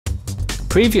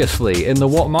Previously, in the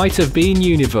What Might Have Been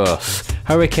universe,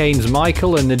 Hurricanes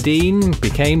Michael and Nadine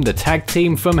became the tag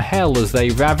team from hell as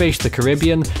they ravaged the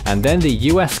Caribbean and then the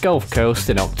US Gulf Coast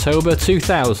in October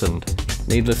 2000.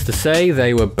 Needless to say,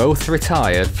 they were both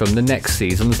retired from the next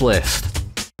season's list.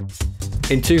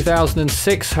 In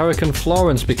 2006, Hurricane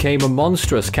Florence became a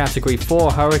monstrous Category 4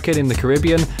 hurricane in the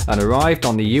Caribbean and arrived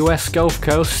on the US Gulf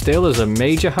Coast still as a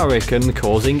major hurricane,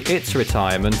 causing its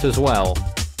retirement as well.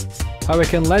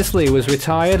 Hurricane Leslie was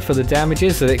retired for the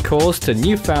damages that it caused to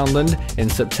Newfoundland in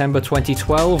September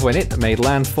 2012 when it made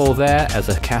landfall there as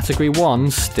a Category 1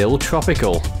 still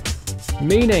tropical.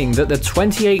 Meaning that the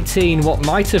 2018 What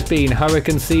Might Have Been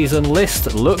hurricane season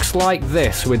list looks like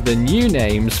this, with the new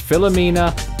names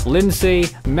Philomena, Lindsay,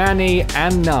 Manny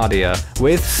and Nadia,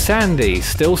 with Sandy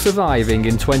still surviving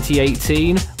in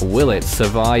 2018. Will it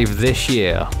survive this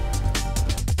year?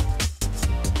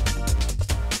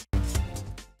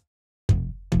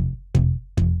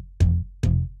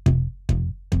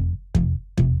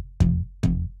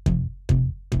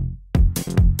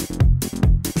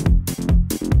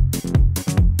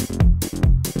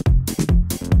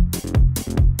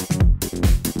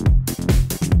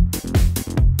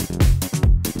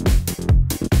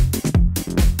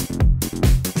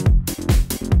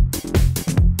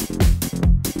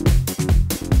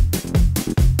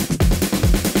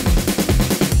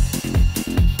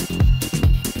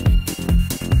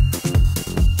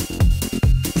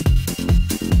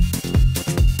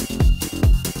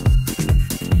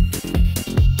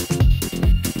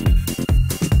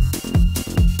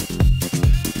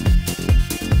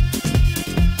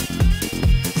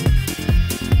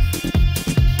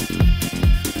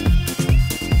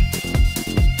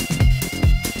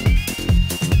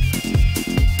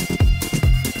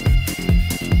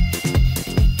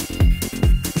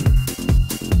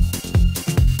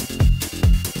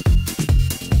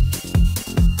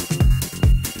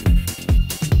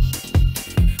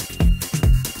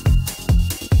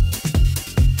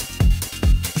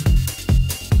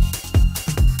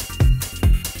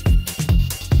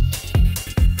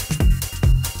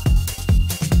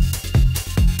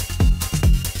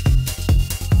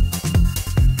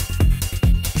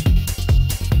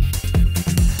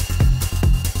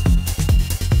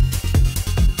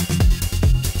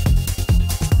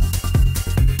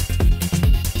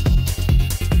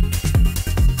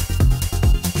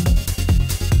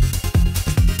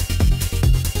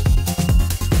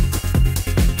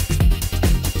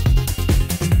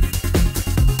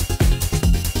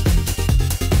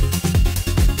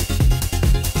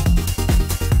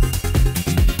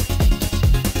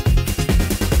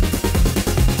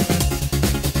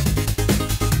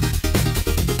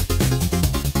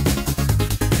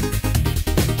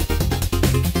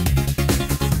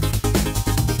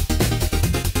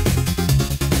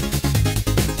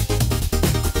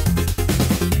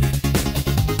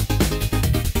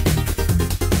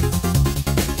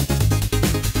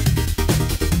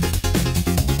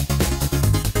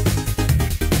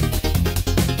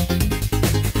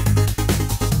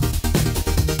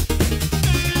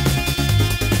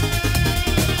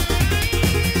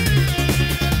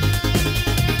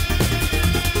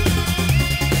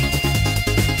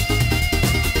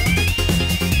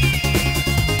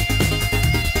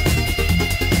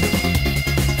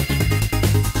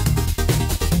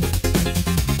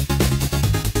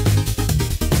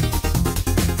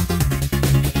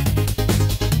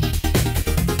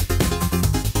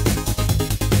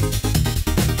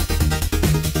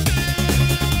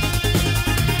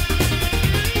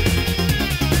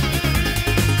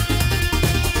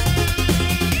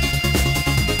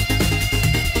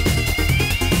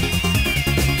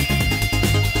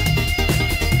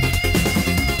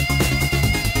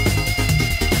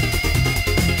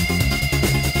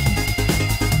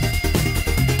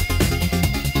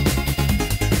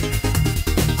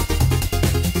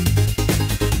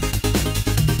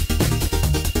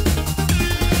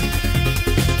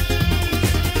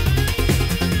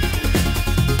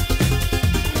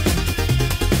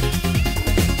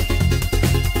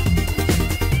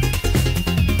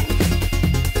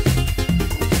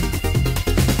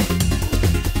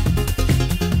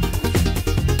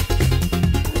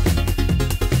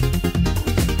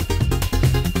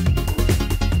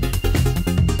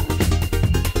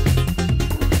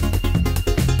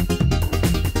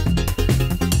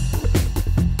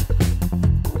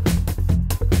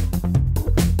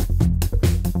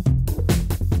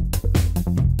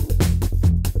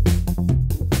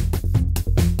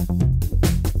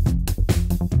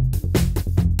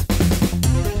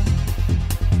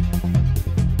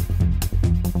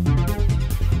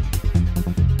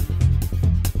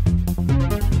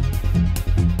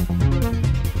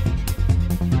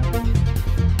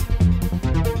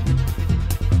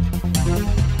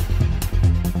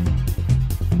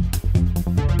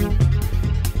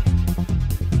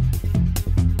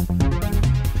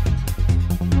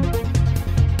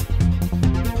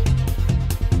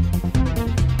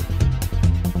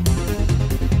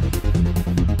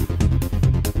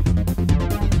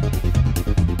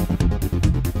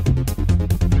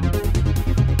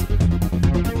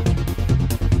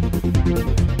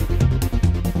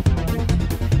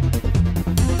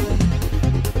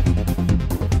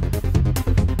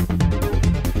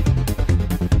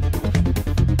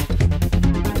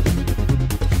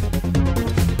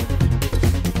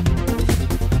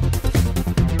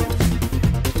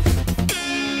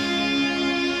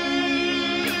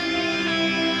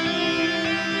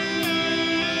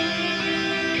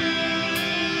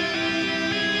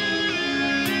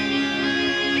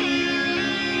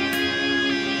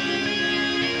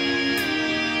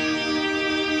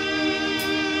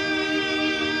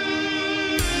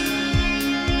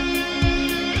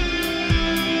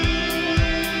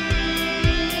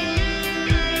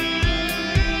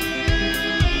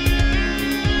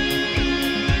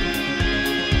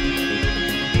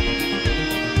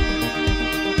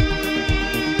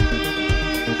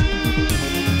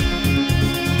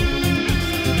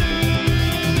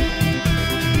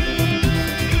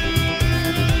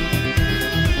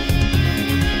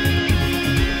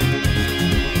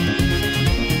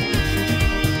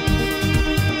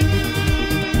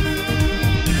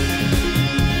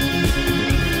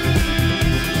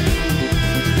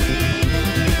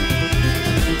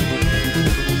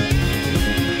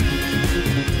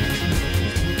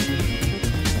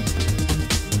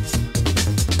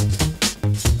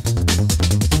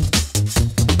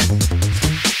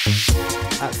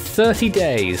 30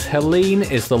 days, Helene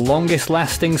is the longest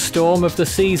lasting storm of the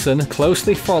season,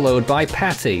 closely followed by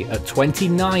Patty at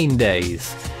 29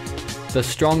 days. The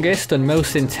strongest and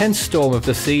most intense storm of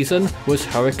the season was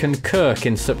Hurricane Kirk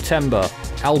in September.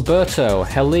 Alberto,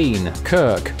 Helene,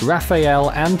 Kirk, Raphael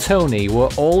and Tony were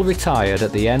all retired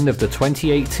at the end of the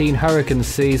 2018 hurricane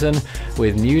season,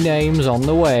 with new names on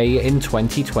the way in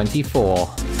 2024.